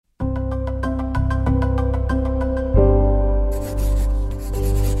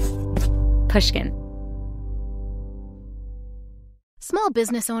Pushkin. Small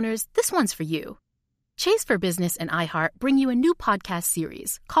business owners, this one's for you. Chase for Business and iHeart bring you a new podcast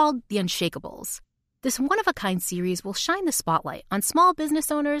series called The Unshakables. This one-of-a-kind series will shine the spotlight on small business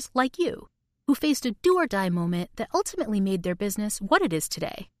owners like you, who faced a do-or-die moment that ultimately made their business what it is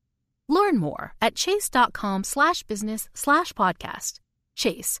today. Learn more at chase.com/business/podcast.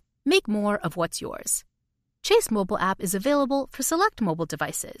 Chase, make more of what's yours. Chase mobile app is available for select mobile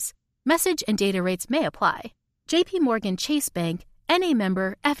devices. Message and data rates may apply. J.P. Morgan Chase Bank, N.A.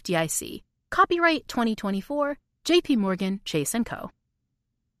 member FDIC. Copyright 2024, J.P. Morgan Chase & Co.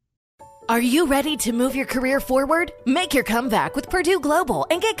 Are you ready to move your career forward? Make your comeback with Purdue Global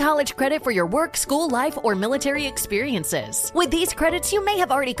and get college credit for your work, school, life, or military experiences. With these credits, you may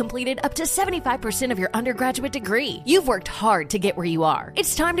have already completed up to 75% of your undergraduate degree. You've worked hard to get where you are.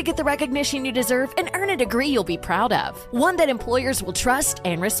 It's time to get the recognition you deserve and earn a degree you'll be proud of. One that employers will trust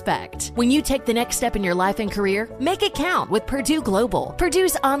and respect. When you take the next step in your life and career, make it count with Purdue Global,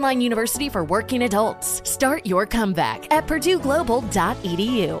 Purdue's online university for working adults. Start your comeback at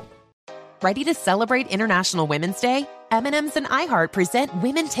purdueglobal.edu. Ready to celebrate International Women's Day? M&M's and iHeart present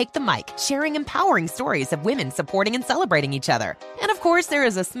Women Take the Mic, sharing empowering stories of women supporting and celebrating each other. And of course, there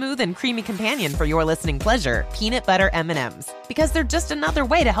is a smooth and creamy companion for your listening pleasure, peanut butter M&M's. Because they're just another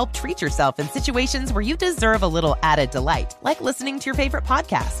way to help treat yourself in situations where you deserve a little added delight, like listening to your favorite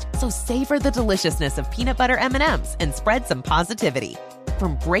podcast. So savor the deliciousness of peanut butter M&M's and spread some positivity.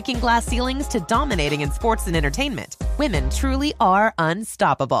 From breaking glass ceilings to dominating in sports and entertainment, women truly are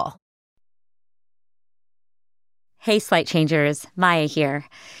unstoppable. Hey, Slight Changers, Maya here.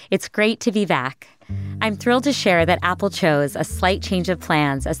 It's great to be back. I'm thrilled to share that Apple chose A Slight Change of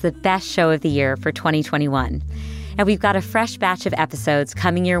Plans as the best show of the year for 2021. And we've got a fresh batch of episodes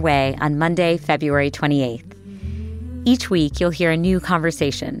coming your way on Monday, February 28th. Each week, you'll hear a new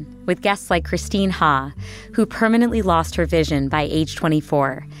conversation with guests like Christine Ha, who permanently lost her vision by age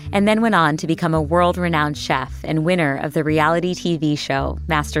 24 and then went on to become a world-renowned chef and winner of the reality TV show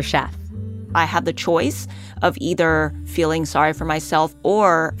MasterChef. I had the choice of either feeling sorry for myself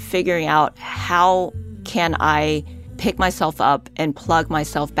or figuring out how can I pick myself up and plug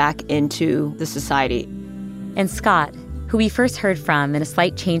myself back into the society. And Scott, who we first heard from in a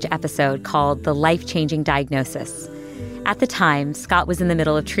Slight Change episode called The Life-Changing Diagnosis. At the time, Scott was in the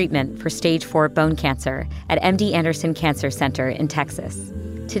middle of treatment for stage 4 bone cancer at MD Anderson Cancer Center in Texas.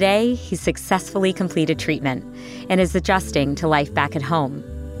 Today, he's successfully completed treatment and is adjusting to life back at home.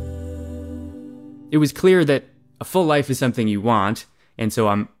 It was clear that a full life is something you want, and so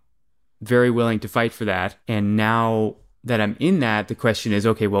I'm very willing to fight for that. And now that I'm in that, the question is,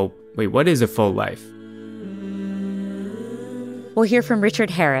 okay, well, wait, what is a full life? We'll hear from Richard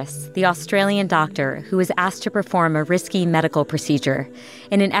Harris, the Australian doctor who was asked to perform a risky medical procedure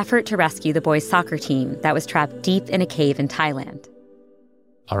in an effort to rescue the boys' soccer team that was trapped deep in a cave in Thailand.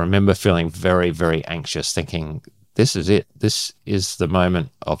 I remember feeling very, very anxious, thinking, this is it. This is the moment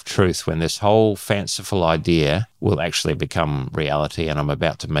of truth when this whole fanciful idea will actually become reality, and I'm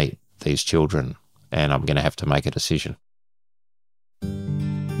about to meet these children and I'm going to have to make a decision.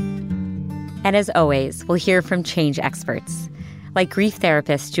 And as always, we'll hear from change experts like grief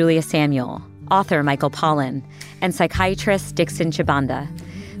therapist Julia Samuel, author Michael Pollan, and psychiatrist Dixon Chibanda,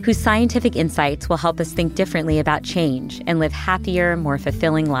 whose scientific insights will help us think differently about change and live happier, more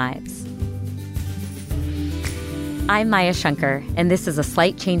fulfilling lives. I'm Maya Shankar, and this is A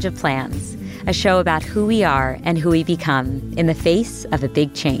Slight Change of Plans, a show about who we are and who we become in the face of a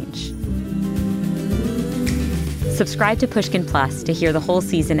big change. Subscribe to Pushkin Plus to hear the whole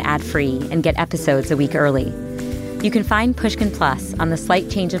season ad-free and get episodes a week early. You can find Pushkin Plus on the Slight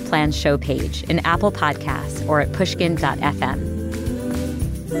Change of Plans show page in Apple Podcasts or at pushkin.fm.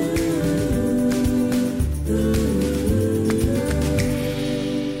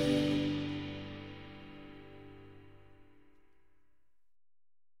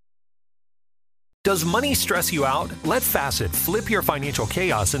 Does money stress you out? Let Facet flip your financial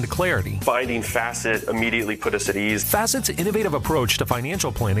chaos into clarity. Finding Facet immediately put us at ease. Facet's innovative approach to financial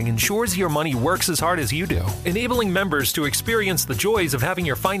planning ensures your money works as hard as you do, enabling members to experience the joys of having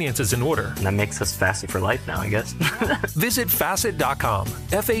your finances in order. And that makes us Facet for life now, I guess. Visit Facet.com,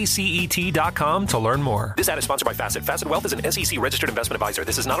 FACET.com to learn more. This ad is sponsored by Facet. Facet Wealth is an SEC registered investment advisor.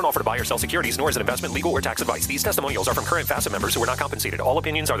 This is not an offer to buy or sell securities, nor is it investment, legal, or tax advice. These testimonials are from current Facet members who are not compensated. All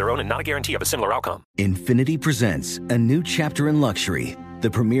opinions are their own and not a guarantee of a similar outcome. Infiniti presents a new chapter in luxury, the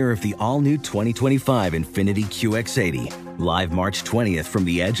premiere of the all-new 2025 Infiniti QX80, live March 20th from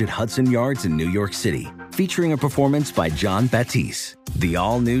the Edge at Hudson Yards in New York City, featuring a performance by John Batiste. The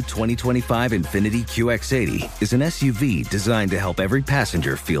all-new 2025 Infiniti QX80 is an SUV designed to help every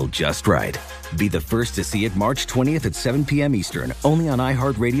passenger feel just right. Be the first to see it March 20th at 7 p.m. Eastern, only on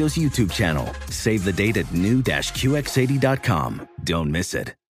iHeartRadio's YouTube channel. Save the date at new-QX80.com. Don't miss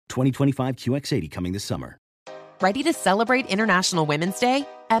it. 2025 QX80 coming this summer. Ready to celebrate International Women's Day?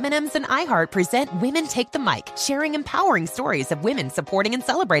 M&M's and iHeart present Women Take the Mic, sharing empowering stories of women supporting and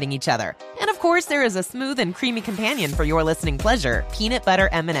celebrating each other. And of course, there is a smooth and creamy companion for your listening pleasure, peanut butter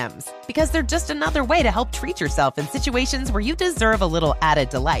M&M's. Because they're just another way to help treat yourself in situations where you deserve a little added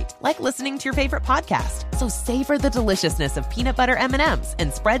delight, like listening to your favorite podcast. So savor the deliciousness of peanut butter M&M's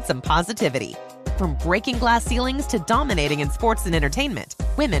and spread some positivity. From breaking glass ceilings to dominating in sports and entertainment,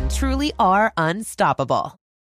 women truly are unstoppable.